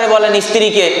 তার ব্যাপারে বলেন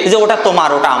স্ত্রীকে যে ওটা তোমার,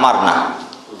 ওটা আমার না,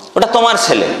 ওটা তোমার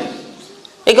ছেলে।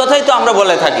 এই কথাই তো আমরা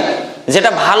বলে থাকি।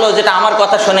 যেটা ভালো, যেটা আমার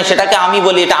কথা শোনে, সেটাকে আমি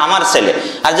বলি এটা আমার ছেলে,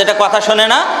 আর যেটা কথা শোনে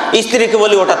না, স্ত্রীকে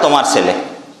বলি ওটা তোমার ছেলে।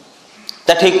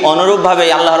 তা ঠিক অনুরূপভাবে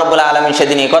আল্লাহ রাব্বুল আলামিন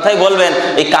সেদিন এই কথাই বলবেন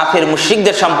এই কাফের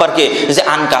মুশরিকদের সম্পর্কে যে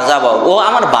আন কাযাবা, ও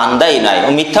আমার বান্দাই নাই, ও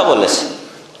মিথ্যা বলেছে।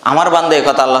 আমার বান্দা এই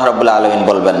কথা আল্লাহ রাব্বুল আলামিন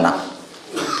বলবেন না।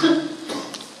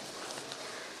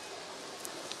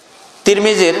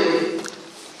 তিরমিজির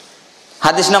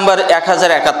হাদিস নাম্বার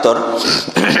 1071,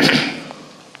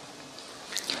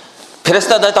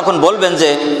 ফেরেশতারা তখন বলবেন যে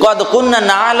কদ কুননা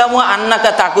না'লামু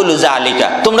আন্নাকা তাকুলু যালিকা,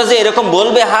 তোমরা যে এরকম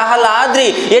বলবে হা হা লা আদ্রি,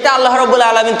 এটা আল্লাহ রাব্বুল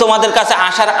আলামিন তোমাদের কাছে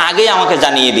আসার আগেই আমাকে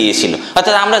জানিয়ে দিয়েছিল।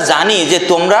 অর্থাৎ আমরা জানি যে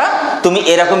তুমি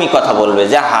এরকমই কথা বলবে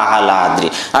যে হা হা লা আদ্রি,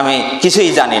 আমি কিছুই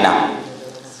জানি না।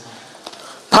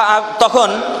 তখন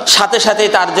সাথে সাথে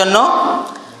তার জন্য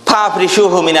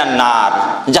ফাফরিশুহু মিনান নার,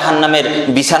 জাহান্নামের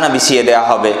বিছানা বিছিয়ে দেয়া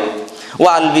হবে।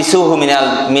 ওয়াল বিসুহু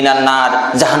মিনান নার,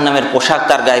 জাহান্নামের পোশাক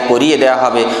তার গায়ে পরিয়ে দেয়া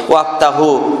হবে। ওয়াফতাহু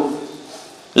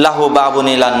লাহু বাবুন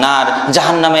ইলান নার,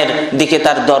 জাহান্নামের দিকে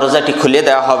তার দরজাটি খুলে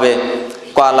দেওয়া হবে।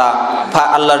 ক্বালা,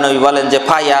 আল্লাহ নবী বলেন যে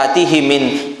ফায়াতিহি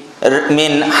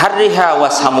মিন হাররিহা ওয়া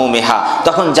সামুমিহা,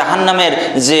 তখন জাহান্নামের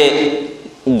যে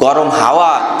গরম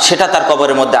হাওয়া সেটা তার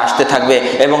কবরের মধ্যে আসতে থাকবে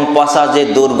এবং পচা যে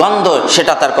দুর্গন্ধ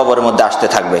সেটা তার কবরের মধ্যে আসতে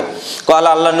থাকবে। ক্বালা,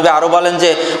 আল্লাহ নবী আরো বলেন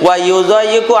যে ওয়া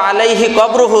ইউযায়িকু আলাইহি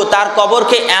কবরুহু, তার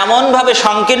কবরকে এমন ভাবে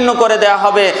সংকীর্ণ করে দেয়া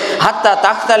হবে হাত্তা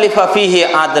তাখতালিফা ফিহি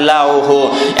আদলাউহু,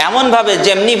 এমন ভাবে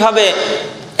যেমনি ভাবে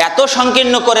এত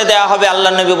সংকীর্ণ করে দেয়া হবে,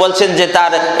 আল্লাহ নবী বলছেন যে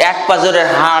তার এক পাজরের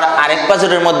হাড় আরেক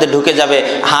পাজরের মধ্যে ঢুকে যাবে।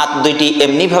 হাত দুইটি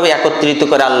এমনি ভাবে একত্রিত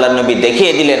করে আল্লাহ নবী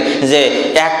দেখিয়ে দিলেন যে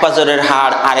এক পাজরের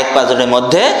হাড় আরেক পাজরের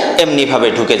মধ্যে এমনি ভাবে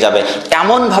ঢুকে যাবে।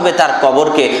 এমন ভাবে তার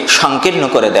কবরকে সংকীর্ণ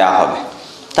করে দেয়া হবে।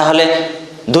 তাহলে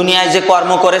দুনিয়ায় যে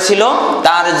কর্ম করেছিল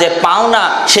তার যে পাওনা,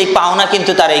 সেই পাওনা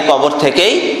কিন্তু তার এই কবর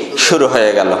থেকেই শুরু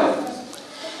হয়ে গেল।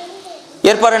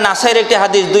 এরপরে নাসাইর একটি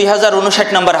হাদিস 2059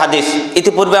 নম্বর হাদিস,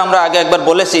 ইতিপূর্বে আমরা আগে একবার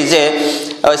বলেছি যে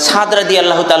সাদ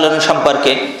রাদিয়াল্লাহু তাআলা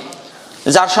সম্পর্কে,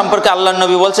 যার সম্পর্কে আল্লাহ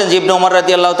নবী বলছেন যে ইবনে উমর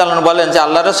রাদিয়াল্লাহু তাআলা বলেন যে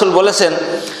আল্লাহ রাসূল বলেছেন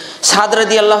সাদ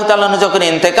রাদিয়াল্লাহু তাআলা যখন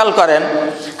ইন্তেকাল করেন,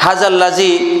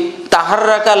 হাজাল্লাজি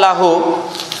তাহাররাকা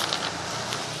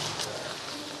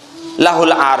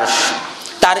লাহুল আরশ,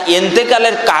 তার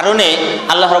ইন্তেকালের কারণে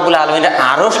আল্লাহ রাব্বুল আলামিনের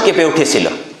আরশ কেঁপে উঠেছিল।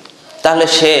 তাহলে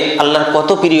সে আল্লাহর কত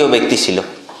প্রিয় ব্যক্তি ছিল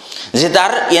যে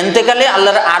তার ইন্তেকালে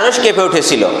আল্লাহর আরশ কেঁপে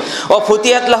উঠেছিল। ও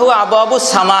ফুতিয়াত লাহু আবওয়াবুস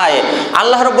সামায়ে,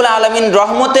 আল্লাহ রাব্বুল আলামিন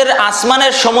রহমতের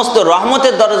আসমানের সমস্ত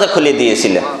রহমতের দরজা খুলে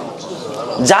দিয়েছিলেন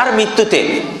যার মৃত্যুতে।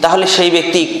 তাহলে সেই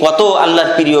ব্যক্তি কত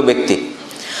আল্লাহর প্রিয় ব্যক্তি।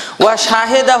 ওয়া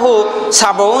শাহেদাহু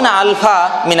 ৭০ আলফা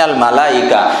মিনাল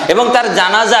মালাইকা, এবং তার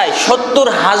জানাজায়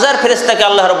 ৭০,০০০ ফেরেশতাকে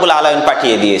আল্লাহ রাব্বুল আলামিন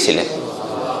পাঠিয়ে দিয়েছিলেন।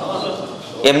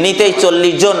 এমনিতেই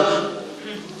 ৪০ জন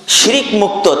শিরিক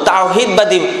মুক্ত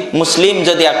তাওহীদবাদী মুসলিম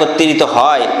যদি একত্রিত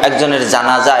হয় একজনের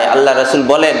জানাজায়, আল্লাহ রাসূল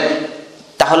বলেন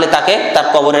তাহলে তাকে তার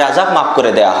কবরের আযাব মাফ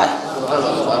করে দেওয়া হয়।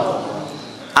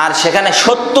 আর সেখানে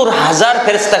 ৭০,০০০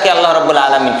 ফেরেশতাকে আল্লাহ রাব্বুল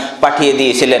আলামিন পাঠিয়ে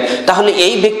দিয়েছিলেন। তাহলে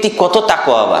এই ব্যক্তি কত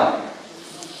তাকওয়াবান।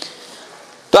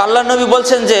 তো আল্লাহ নবী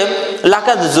বলছেন যে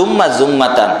লাকাদ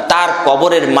জুম্মাতান, তার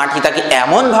কবরের মাটি তাকে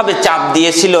এমন ভাবে চাপ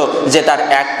দিয়েছিল যে তার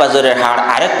এক পাজরের হাড়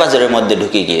আরেক পাজরের মধ্যে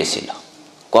ঢুকে গিয়েছিল।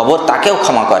 কবর তাকেও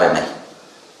ক্ষমা করে নাই।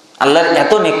 আল্লাহর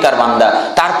এত নেককার বান্দা,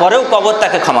 তারপরেও কবর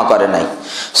তাকে ক্ষমা করে নাই।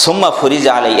 সুম্মা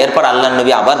ফুরিজা আলাই, এরপর আল্লাহ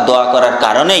নবী আবার দোয়া করার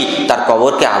কারণেই তার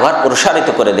কবরকে আবার প্রসারিত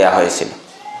করে দেওয়া হয়েছিল।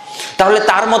 তাহলে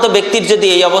তার মতো ব্যক্তির যদি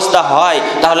এই অবস্থা হয়,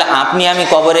 তাহলে আপনি আমি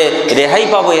কবরে রেহাই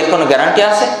পাবো, এর কোনো গ্যারান্টি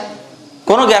আছে?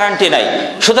 কোনো গ্যারান্টি নাই।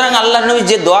 সুতরাং আল্লাহ নবী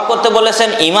যে দোয়া করতে বলেছেন,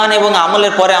 ঈমান এবং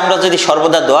আমলের পরে আমরা যদি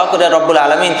সর্বদা দোয়া করি রব্বুল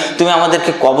আলামিন তুমি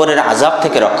আমাদেরকে কবরের আযাব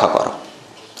থেকে রক্ষা করো।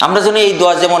 আমরা যেন এই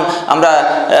দোয়া, যেমন আমরা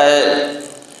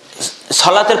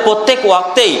সালাতের প্রত্যেক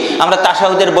ওয়াক্তেই আমরা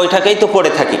তাশাহুদের বৈঠকেই তো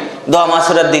পড়ে থাকি, দোয়া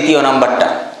মাসুরার ২য় নাম্বারটা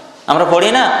আমরা পড়ি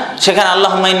না? সেখানে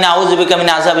আল্লাহুম্মা ইন্নী আউযু বিকা মিন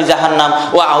আযাবি জাহান্নাম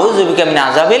ওয়া আউযু বিকা মিন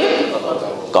আযাবিল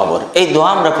কবর, এই দোয়া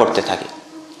আমরা পড়তে থাকি।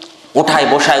 উঠায়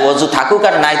বসায় ওযু থাকুক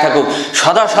আর নাই থাকুক,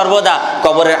 সদা সর্বদা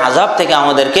কবরের আযাব থেকে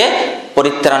আমাদেরকে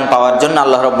পরিত্রাণ পাওয়ার জন্য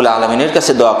আল্লাহ রাব্বুল আলামিনের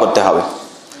কাছে দোয়া করতে হবে।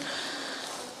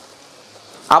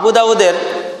 আবু দাউদের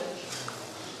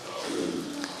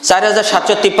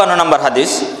 4753 নম্বর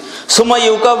হাদিস, সুম্মা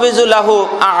ইউকাবিজু লাহু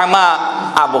আ'মা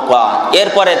আবকা,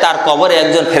 এরপরে তার কবরে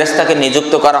একজন ফেরেশতাকে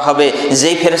নিযুক্ত করা হবে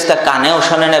যেই ফেরেশতা কানেও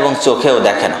শোনে না এবং চোখেও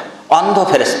দেখে না, অন্ধ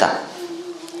ফেরেশতা।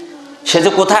 সে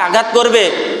যে কোথায় আঘাত করবে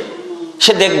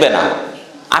সে দেখবে না,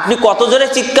 আপনি কত জোরে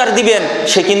চিৎকার দিবেন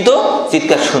সে কিন্তু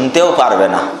চিৎকার শুনতেও পারবে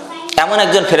না। এমন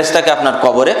একজন ফেরেশতাকে আপনার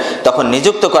কবরে তখন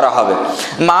নিযুক্ত করা হবে।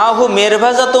 মাহু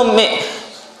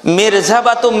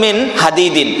মিরজাবাতু মিন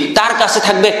হাদিদিন, তার কাছে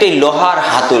থাকবে একটি লোহার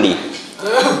হাতুড়ি।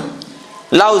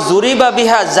 লাউ জুরিবা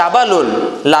বিহা জাবালুন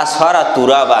লা সারা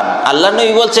তুরাবান, আল্লাহ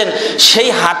নবী বলছেন সেই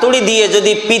হাতুড়ি দিয়ে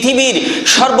যদি পৃথিবীর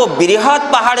সর্ববৃহৎ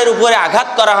পাহাড়ের উপরে আঘাত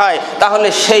করা হয় তাহলে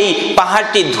সেই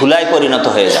পাহাড়টি ধুলায় পরিণত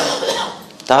হয়ে যাবে।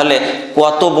 তাহলে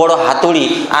কত বড় হাতুড়ি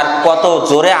আর কত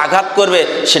জোরে আঘাত করবে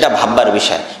সেটা ভাববার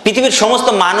বিষয়। পৃথিবীর সমস্ত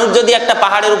মানুষ যদি একটা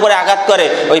পাহাড়ের উপরে আঘাত করে,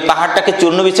 ওই পাহাড়টাকে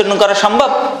চূর্ণ বিচূর্ণ করা সম্ভব?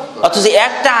 অথচ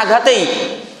একটা আঘাতেই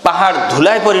পাহাড়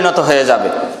ধুলায় পরিণত হয়ে যাবে।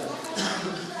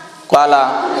 কালা,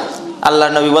 আল্লাহ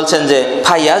নবী বলছেন যে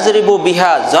ফায়াজরিবু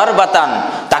বিহা জরবাতান,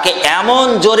 তাকে এমন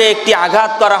জোরে একটি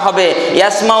আঘাত করা হবে,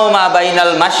 ইয়াসমাউ মা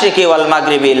বাইনাল মাশরিকি ওয়াল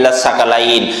মাগরিবি ইল্লা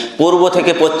সাকালাইন, পূর্ব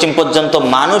থেকে পশ্চিম পর্যন্ত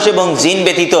মানুষ এবং জিন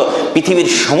ব্যতীত পৃথিবীর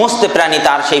সমস্ত প্রাণী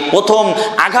তার সেই প্রথম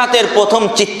আঘাতের প্রথম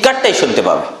চিৎকারটাই শুনতে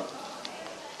পাবে।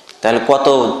 তাহলে কত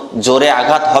জোরে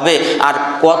আঘাত হবে আর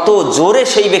কত জোরে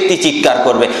সেই ব্যক্তি চিৎকার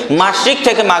করবে। মাশরিক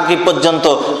থেকে মাগরিব পর্যন্ত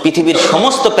পৃথিবীর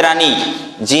সমস্ত প্রাণী,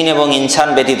 জিন এবং ইনসান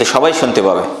ব্যতীত সবাই শুনতে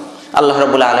পাবে। আল্লাহ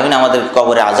রাব্বুল আলামিন আমাদের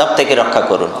কবরে আযাব থেকে রক্ষা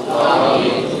করুন।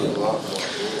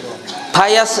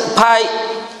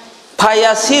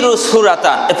 ফায়াসিরু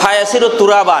সুরাতান ফায়াসিরু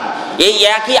তুরাবান, এই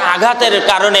একই আঘাতের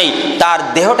কারণেই তার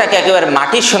দেহটাকে একেবারে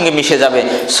মাটির সঙ্গে মিশে যাবে।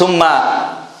 সুম্মা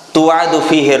তুআদু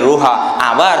ফিহি রুহা,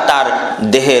 আবার তার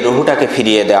দেহে রুহটাকে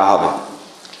ফিরিয়ে দেওয়া হবে।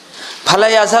 ফালা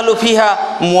ইয়াজালু ফিহা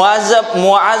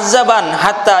মুআজ্জাবান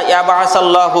হাত্তা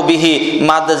ইয়াবআসাল্লাহু বিহি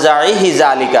মাদজাইহি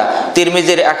যালিকা।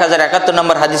 তিরমিজির 1071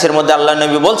 নম্বর হাদিসের মধ্যে আল্লাহ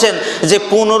নবী বলছেন যে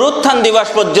পুনরুত্থান দিবস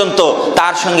পর্যন্ত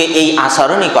তার সঙ্গে এই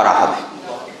আচরণই করা হবে।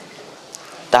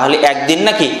 তাহলে একদিন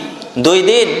নাকি 2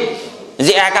 দিন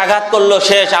যে এক আঘাত করলো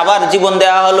শেষ, আবার জীবন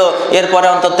দেওয়া হলো, এরপরে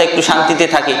অন্তত একটু শান্তিতে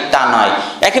থাকি, তা নয়।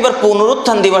 একেবারে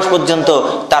পুনরুত্থান দিবস পর্যন্ত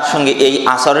তার সঙ্গে এই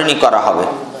আচরণই করা হবে।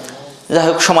 যাই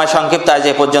হোক, সময় সংক্ষিপ্ত, আজ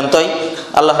এ পর্যন্তই।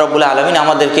 আল্লাহ রাব্বুল আলামিন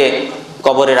আমাদেরকে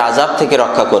কবরের আযাব থেকে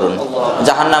রক্ষা করুন।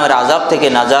 জাহান্নামের আযাব থেকে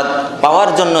নাজাত পাওয়ার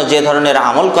জন্য যে ধরনের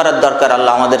আমল করার দরকার,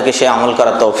 আল্লাহ আমাদেরকে সেই আমল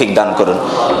করার তৌফিক দান করুন।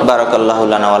 বারাকাল্লাহু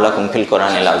লানা ওয়া লাকুম ফিল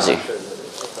কোরআনিল আযীম।